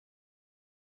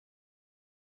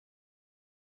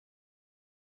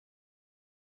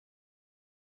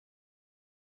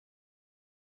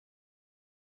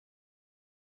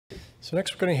So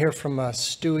next we're going to hear from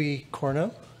Stewi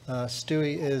Corno.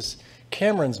 Stewi is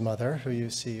Cameron's mother, who you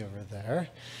see over there,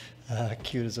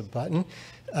 cute as a button.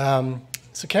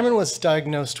 So Cameron was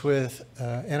diagnosed with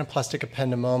Anaplastic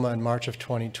Ependymoma in March of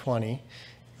 2020,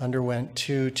 underwent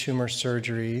 2 tumor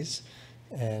surgeries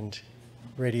and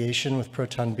radiation with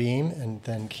proton beam, and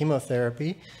then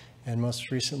chemotherapy, and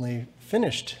most recently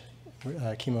finished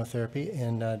chemotherapy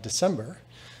in December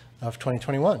of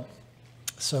 2021.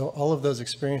 So all of those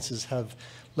experiences have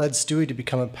led Stewi to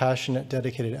become a passionate,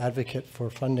 dedicated advocate for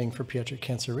funding for pediatric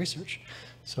cancer research.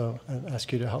 So I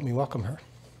ask you to help me welcome her.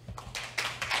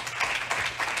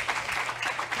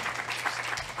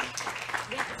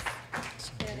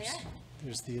 So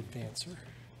there's the advancer.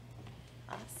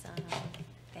 Awesome.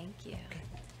 Thank you.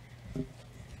 All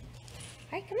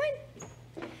right, come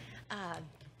on.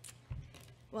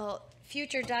 Well,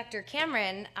 future Dr.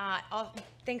 Cameron,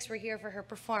 thanks we're here for her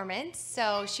performance.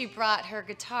 So she brought her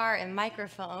guitar and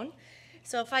microphone.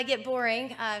 So if I get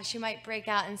boring, she might break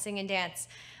out and sing and dance.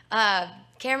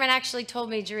 Cameron actually told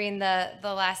me during the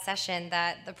last session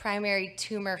that the primary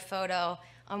tumor photo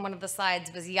on one of the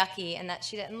slides was yucky and that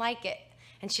she didn't like it.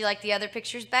 And she liked the other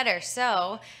pictures better.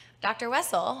 So Dr.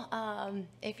 Wessel,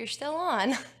 if you're still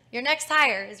on, your next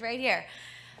hire is right here.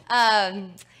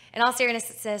 In all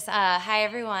seriousness, hi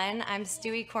everyone, I'm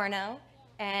Stewi Corno,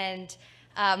 and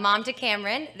mom to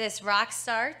Cameron, this rock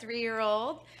star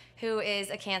 3-year-old who is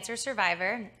a cancer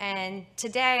survivor. And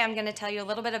today I'm going to tell you a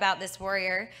little bit about this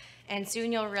warrior, and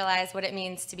soon you'll realize what it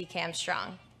means to be Cam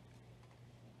strong.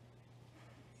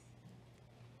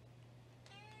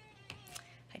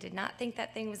 I did not think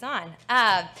that thing was on.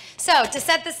 So to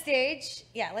set the stage,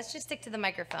 yeah, let's just stick to the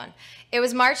microphone. It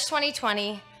was March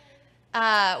 2020.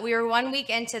 We were 1 week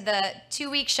into the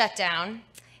 2-week shutdown,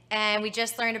 and we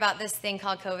just learned about this thing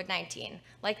called COVID-19.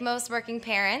 Like most working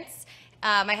parents,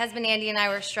 my husband Andy and I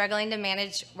were struggling to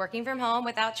manage working from home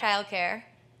without childcare,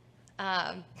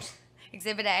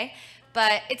 Exhibit A,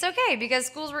 but it's okay because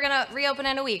schools were gonna reopen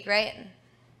in a week, right?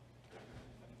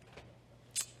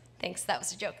 Thanks, that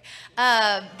was a joke.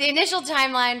 The initial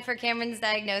timeline for Cameron's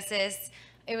diagnosis,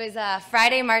 it was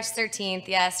Friday, March 13th,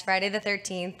 yes, Friday the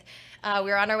 13th.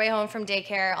 We were on our way home from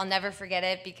daycare. I'll never forget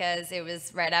it because it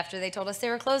was right after they told us they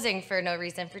were closing for no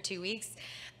reason for 2 weeks.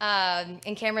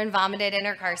 And Cameron vomited in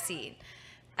her car seat.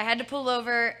 I had to pull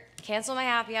over, cancel my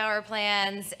happy hour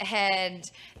plans, and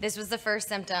this was the first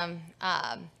symptom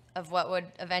of what would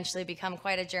eventually become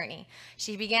quite a journey.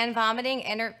 She began vomiting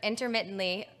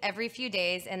intermittently every few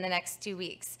days in the next 2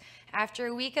 weeks. After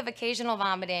a week of occasional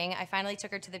vomiting, I finally took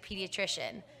her to the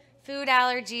pediatrician. Food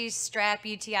allergies, strep,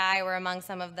 UTI were among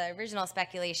some of the original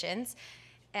speculations.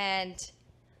 And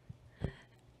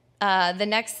the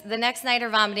next night her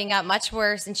vomiting got much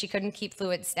worse and she couldn't keep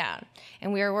fluids down.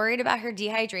 And we were worried about her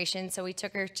dehydration, so we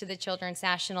took her to the Children's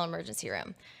National Emergency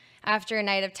Room. After a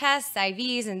night of tests,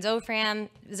 IVs, and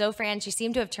Zofran, she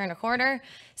seemed to have turned a corner.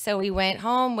 So we went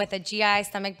home with a GI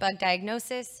stomach bug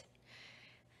diagnosis.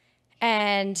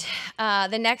 And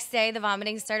the next day, the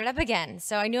vomiting started up again.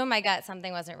 So I knew in my gut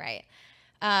something wasn't right.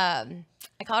 I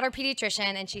called our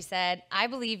pediatrician, and she said, I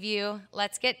believe you.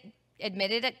 Let's get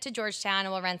admitted to Georgetown,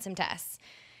 and we'll run some tests.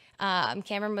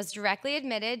 Cameron was directly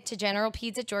admitted to General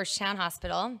Peds at Georgetown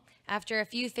Hospital. After a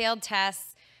few failed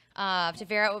tests to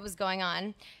figure out what was going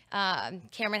on,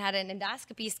 Cameron had an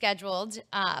endoscopy scheduled,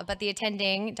 but the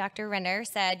attending, Dr. Renner,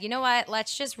 said, you know what,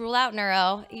 let's just rule out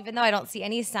neuro, even though I don't see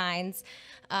any signs.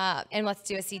 And let's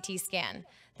do a CT scan.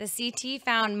 The CT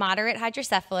found moderate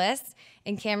hydrocephalus,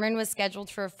 and Cameron was scheduled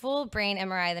for a full brain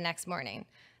MRI the next morning.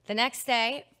 The next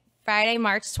day, Friday,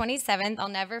 March 27th, I'll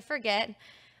never forget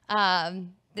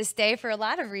this day for a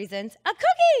lot of reasons. A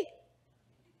cookie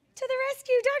to the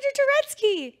rescue, Dr.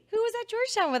 Turetsky, who was at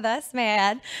Georgetown with us, may I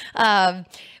add.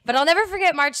 But I'll never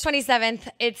forget March 27th.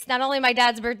 It's not only my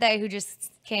dad's birthday, who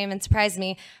just came and surprised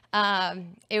me.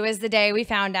 It was the day we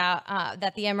found out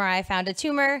that the MRI found a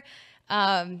tumor.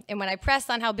 And when I pressed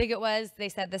on how big it was, they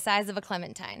said the size of a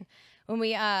clementine.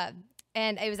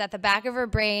 And it was at the back of her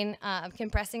brain,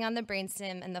 compressing on the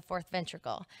brainstem and the 4th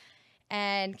ventricle.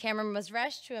 And Cameron was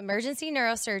rushed to emergency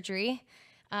neurosurgery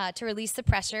to release the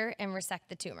pressure and resect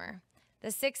the tumor. The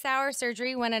 6-hour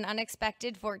surgery went an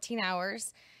unexpected 14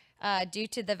 hours due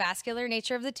to the vascular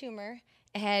nature of the tumor,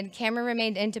 and Cameron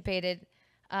remained intubated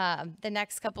the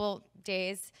next couple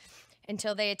days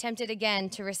until they attempted again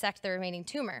to resect the remaining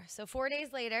tumor. So 4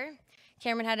 days later,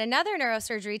 Cameron had another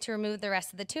neurosurgery to remove the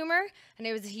rest of the tumor, and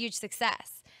it was a huge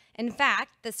success. In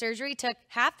fact, the surgery took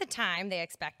half the time they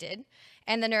expected,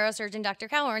 and the neurosurgeon, Dr.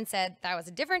 Calhorn, said that was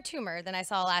a different tumor than I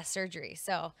saw last surgery,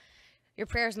 so your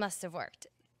prayers must have worked.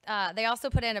 They also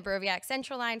put in a Broviac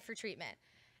central line for treatment.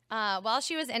 While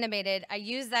she was intubated, I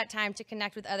used that time to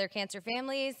connect with other cancer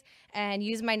families and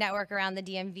use my network around the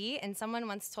DMV. And someone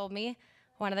once told me,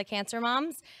 one of the cancer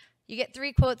moms, you get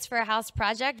 3 quotes for a house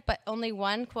project, but only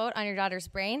 1 quote on your daughter's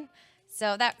brain.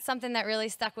 So that's something that really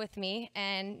stuck with me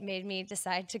and made me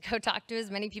decide to go talk to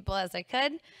as many people as I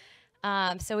could.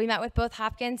 So we met with both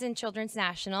Hopkins and Children's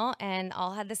National, and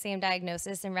all had the same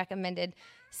diagnosis and recommended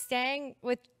staying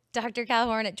with Dr.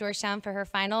 Calhorn at Georgetown for her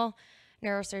final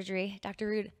neurosurgery. Dr.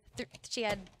 Rude, she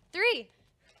had three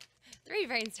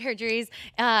brain surgeries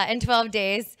in 12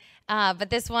 days, but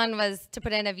this one was to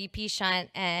put in a VP shunt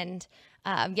and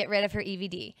get rid of her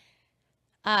EVD.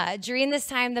 During this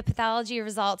time, the pathology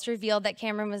results revealed that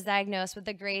Cameron was diagnosed with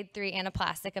a grade 3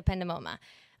 anaplastic ependymoma.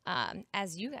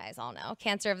 As you guys all know,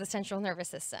 cancer of the central nervous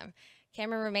system.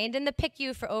 Cameron remained in the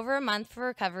PICU for over a month for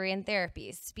recovery and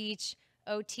therapy, speech,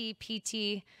 OT,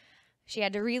 PT. She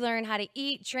had to relearn how to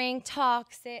eat, drink,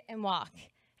 talk, sit, and walk.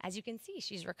 As you can see,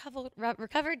 she's recovered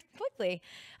quickly.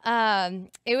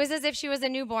 It was as if she was a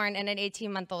newborn in an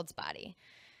 18-month-old's body.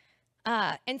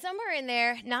 And somewhere in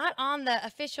there, not on the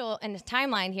official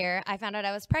timeline here, I found out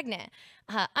I was pregnant.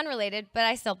 Unrelated, but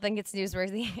I still think it's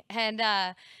newsworthy.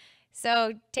 And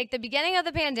so take the beginning of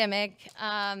the pandemic,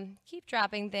 keep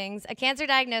dropping things, a cancer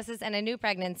diagnosis, and a new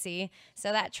pregnancy.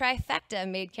 So that trifecta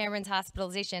made Cameron's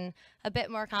hospitalization a bit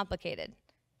more complicated.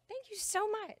 Thank you so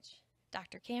much,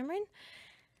 Dr. Cameron.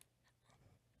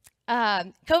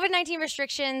 COVID-19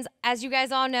 restrictions, as you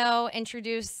guys all know,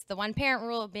 introduced the one-parent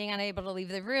rule of being unable to leave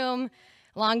the room,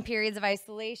 long periods of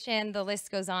isolation, the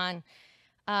list goes on.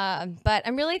 But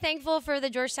I'm really thankful for the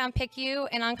Georgetown PICU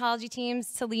and oncology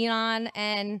teams to lean on,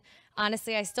 and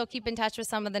honestly, I still keep in touch with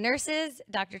some of the nurses,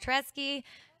 Dr. Teresky,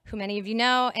 who many of you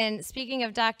know, and speaking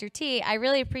of Dr. T, I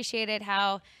really appreciated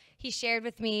how he shared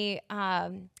with me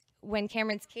when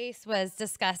Cameron's case was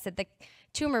discussed at the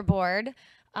tumor board.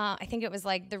 I think it was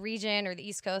like the region or the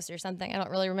East Coast or something. I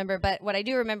don't really remember. But what I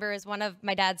do remember is one of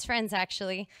my dad's friends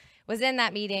actually was in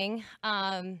that meeting.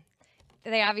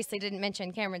 They obviously didn't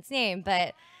mention Cameron's name,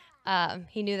 but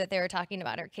he knew that they were talking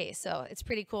about her case. So it's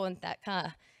pretty cool, and that kind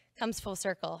of comes full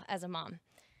circle as a mom.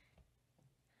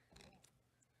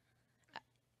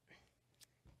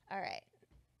 All right.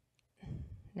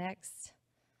 Next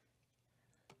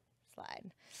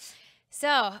slide.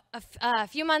 So a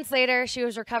few months later, she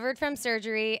was recovered from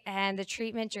surgery, and the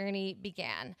treatment journey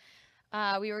began.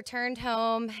 We returned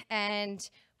home, and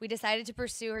we decided to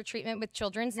pursue her treatment with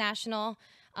Children's National,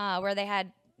 where they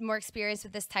had more experience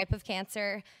with this type of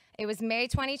cancer. It was May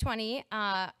 2020,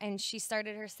 and she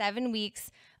started her 7 weeks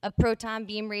of proton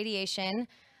beam radiation,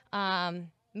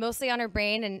 mostly on her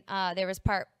brain, and there was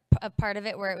a part of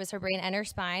it where it was her brain and her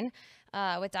spine,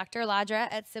 with Dr. Ladra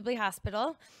at Sibley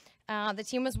Hospital. The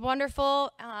team was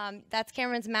wonderful. That's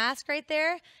Cameron's mask right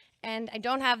there. And I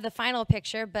don't have the final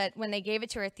picture, but when they gave it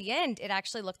to her at the end, it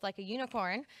actually looked like a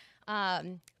unicorn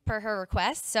per her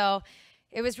request. So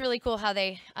it was really cool how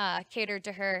they catered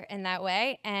to her in that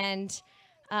way. And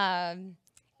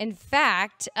in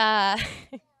fact,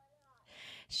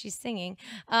 she's singing.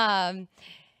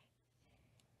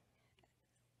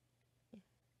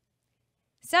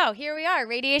 So here we are,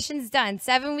 radiation's done,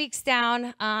 7 weeks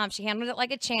down. She handled it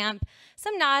like a champ.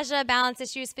 Some nausea, balance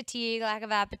issues, fatigue, lack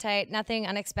of appetite, nothing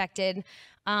unexpected.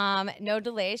 No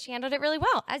delays, she handled it really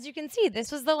well. As you can see,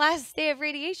 this was the last day of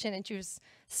radiation and she was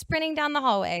sprinting down the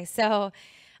hallway. So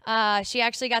she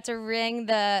actually got to ring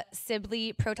the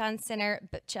Sibley Proton Center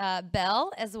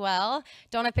bell as well.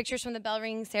 Don't have pictures from the bell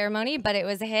ringing ceremony, but it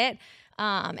was a hit.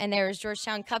 And there was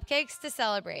Georgetown cupcakes to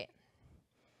celebrate.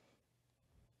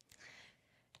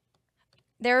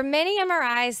 There were many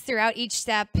MRIs throughout each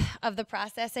step of the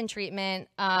process and treatment.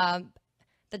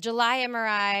 The July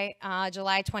MRI,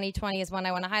 July 2020 is one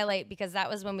I want to highlight because that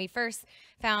was when we first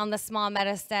found the small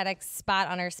metastatic spot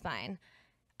on her spine.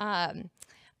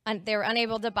 They were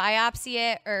unable to biopsy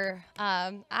it or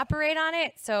operate on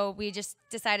it, so we just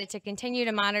decided to continue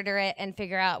to monitor it and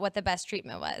figure out what the best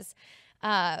treatment was.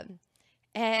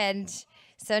 And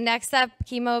so next up,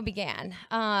 chemo began.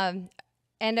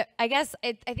 And I guess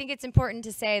I think it's important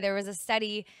to say there was a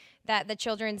study that the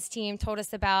children's team told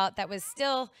us about that was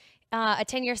still a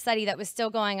 10-year study that was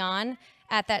still going on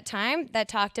at that time that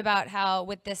talked about how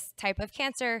with this type of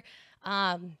cancer,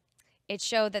 it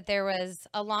showed that there was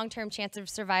a long-term chance of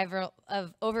survival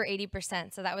of over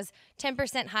 80%. So that was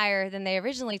 10% higher than they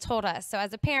originally told us. So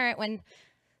as a parent, when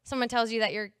someone tells you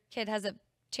that your kid has a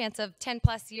chance of 10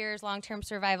 plus years long-term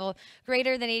survival,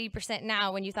 greater than 80%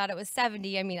 now when you thought it was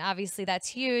 70. I mean, obviously that's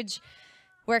huge.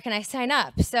 Where can I sign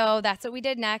up? So that's what we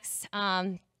did next.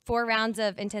 4 rounds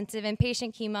of intensive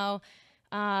inpatient chemo,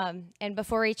 And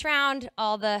before each round,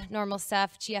 all the normal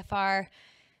stuff, GFR,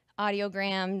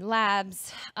 audiogram,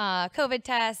 labs, COVID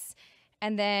tests,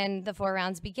 and then the 4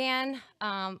 rounds began.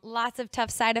 Lots of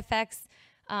tough side effects,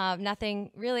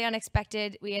 nothing really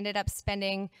unexpected. We ended up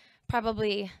spending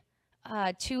probably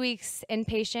 2 weeks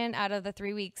inpatient out of the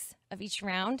 3 weeks of each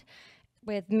round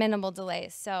with minimal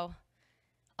delays. So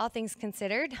all things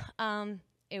considered,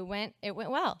 it went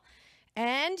well.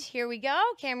 And here we go.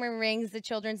 Cameron rings the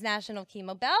Children's National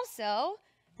Chemo Bell. So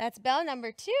that's bell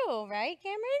number 2, right,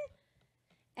 Cameron?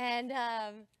 And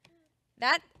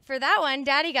for that one,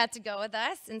 Daddy got to go with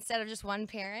us instead of just one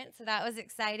parent. So that was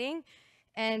exciting.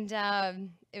 And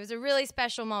it was a really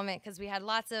special moment because we had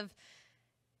lots of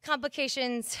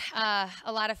complications, a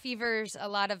lot of fevers, a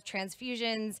lot of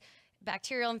transfusions,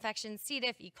 bacterial infections, C.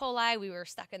 diff, E. coli. We were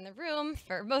stuck in the room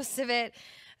for most of it.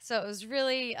 So it was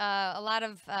really a lot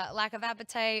of lack of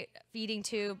appetite, feeding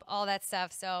tube, all that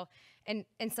stuff. So, and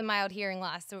some mild hearing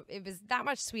loss. So it was that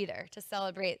much sweeter to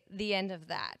celebrate the end of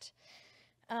that.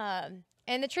 And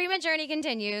the treatment journey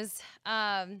continues.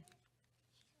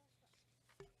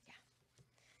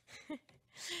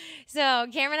 So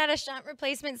Cameron had a shunt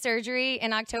replacement surgery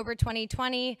in October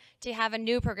 2020 to have a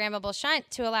new programmable shunt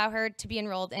to allow her to be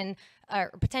enrolled in,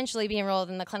 or potentially be enrolled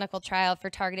in the clinical trial for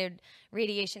targeted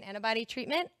radiation antibody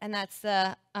treatment. And that's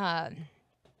the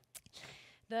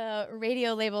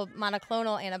radio-labeled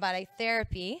monoclonal antibody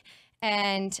therapy.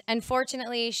 And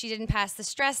unfortunately, she didn't pass the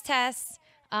stress test.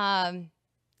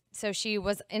 So she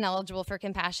was ineligible for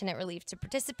compassionate relief to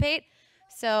participate.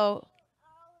 So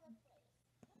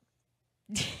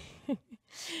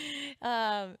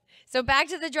so back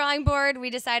to the drawing board, we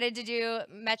decided to do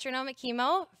metronomic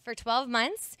chemo for 12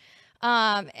 months.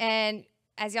 And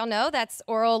as y'all know, that's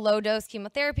oral low-dose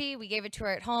chemotherapy. We gave it to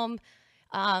her at home.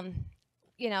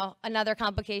 You know, another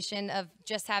complication of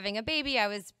just having a baby, I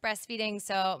was breastfeeding,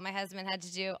 so my husband had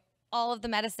to do all of the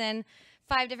medicine,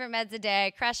 5 different meds a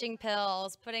day, crushing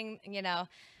pills, putting, you know,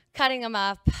 cutting them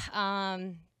up,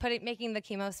 making the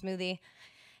chemo smoothie.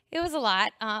 It was a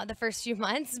lot the first few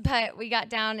months, but we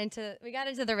got into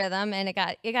the rhythm, and it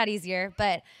got easier.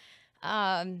 But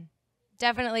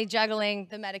definitely juggling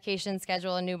the medication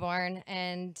schedule in newborn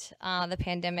and the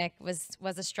pandemic was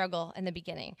a struggle in the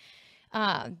beginning.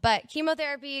 But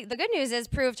chemotherapy, the good news is,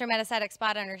 proved her metastatic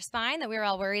spot on her spine that we were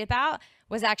all worried about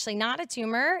was actually not a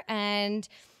tumor, and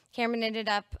Cameron ended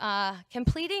up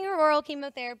completing her oral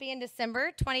chemotherapy in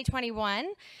December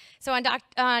 2021. So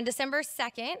on December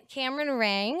 2nd, Cameron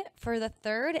rang for the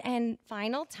 3rd and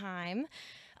final time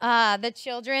the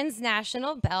Children's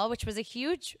National Bell, which was a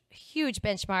huge, huge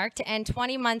benchmark to end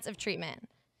 20 months of treatment.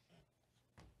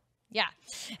 Yeah.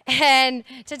 And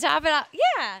to top it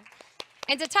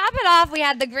off, we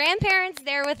had the grandparents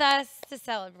there with us to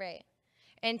celebrate.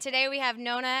 And today we have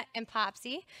Nona and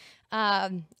Popsy.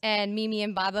 And Mimi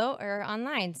and Babo are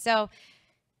online. So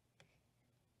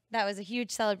that was a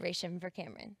huge celebration for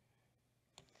Cameron.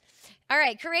 All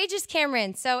right, Courageous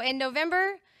Cameron. So in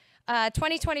November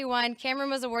 2021, Cameron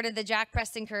was awarded the Jack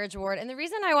Preston Courage Award. And the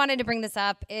reason I wanted to bring this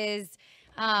up is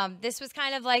this was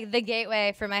kind of like the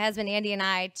gateway for my husband Andy and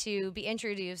I to be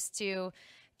introduced to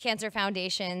cancer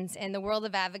foundations and the world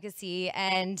of advocacy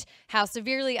and how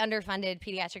severely underfunded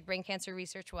pediatric brain cancer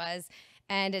research was.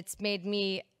 And it's made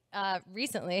me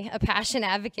recently a passionate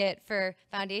advocate for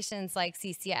foundations like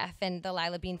CCF and the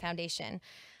Lila Bean Foundation.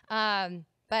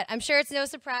 But I'm sure it's no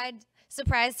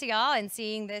surprise to y'all in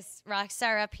seeing this rock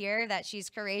star up here that she's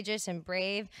courageous and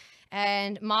brave.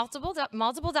 And multiple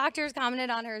doctors commented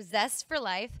on her zest for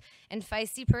life and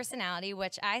feisty personality,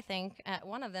 which I think,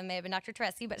 one of them may have been Dr.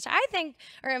 Teresky, but I think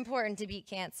are important to beat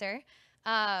cancer.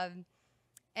 And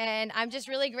I'm just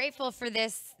really grateful for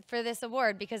this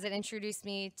award because it introduced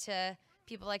me to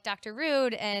people like Dr.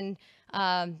 Rude and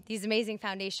these amazing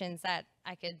foundations that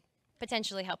I could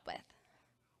potentially help with.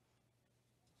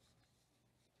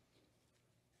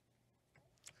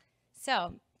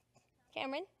 So,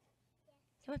 Cameron,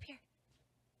 come up here.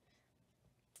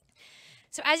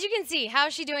 So as you can see, how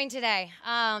is she doing today?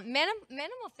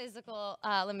 Minimal physical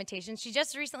limitations. She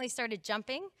just recently started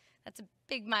jumping. That's a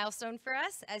big milestone for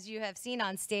us, as you have seen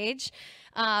on stage.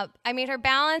 I mean, her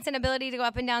balance and ability to go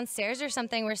up and down stairs are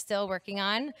something we're still working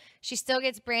on. She still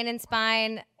gets brain and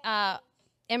spine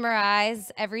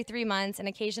MRIs every 3 months and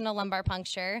occasional lumbar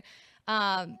puncture.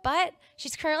 But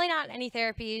she's currently not in any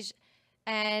therapies,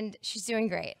 and she's doing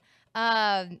great.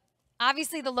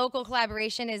 Obviously, the local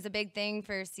collaboration is a big thing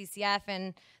for CCF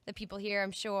and the people here,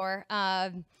 I'm sure.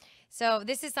 So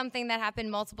this is something that happened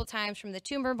multiple times from the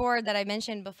tumor board that I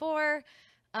mentioned before.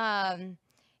 And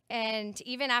And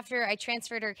even after I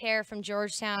transferred her care from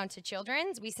Georgetown to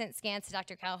Children's, we sent scans to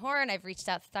Dr. Calhoun. I've reached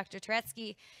out to Dr.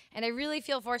 Turetsky, and I really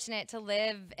feel fortunate to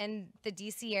live in the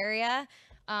DC area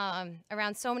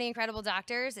around so many incredible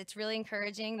doctors. It's really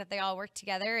encouraging that they all work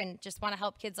together and just want to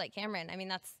help kids like Cameron. I mean,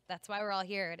 that's why we're all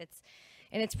here.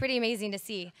 And it's pretty amazing to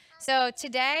see. So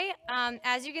today,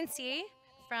 as you can see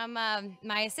from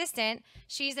my assistant,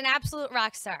 she's an absolute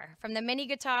rock star. From the mini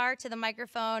guitar to the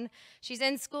microphone, she's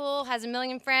in school, has a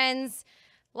million friends,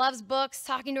 loves books,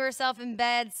 talking to herself in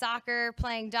bed, soccer,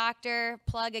 playing doctor,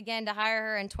 plug again to hire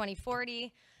her in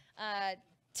 2040,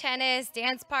 tennis,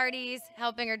 dance parties,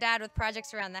 helping her dad with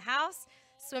projects around the house,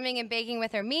 swimming and baking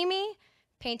with her Mimi,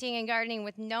 painting and gardening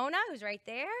with Nona, who's right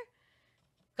there,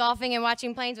 golfing and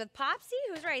watching planes with Popsy,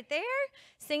 who's right there,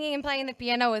 singing and playing the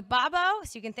piano with Bobo,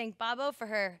 so you can thank Bobo for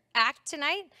her act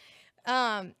tonight.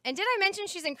 And did I mention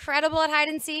she's incredible at hide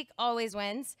and seek, always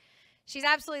wins. She's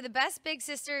absolutely the best big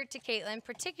sister to Caitlin,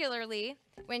 particularly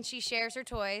when she shares her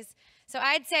toys. So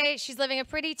I'd say she's living a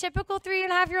pretty typical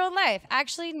 3.5-year-old life.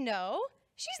 Actually, no,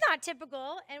 she's not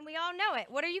typical, and we all know it.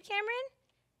 What are you, Cameron?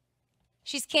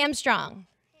 She's Cam Strong.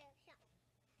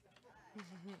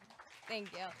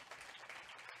 Thank you.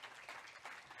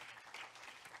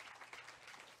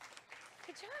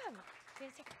 Good job. You're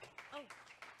gonna take, oh.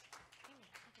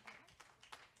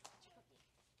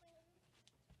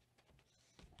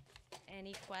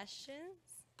 Any questions?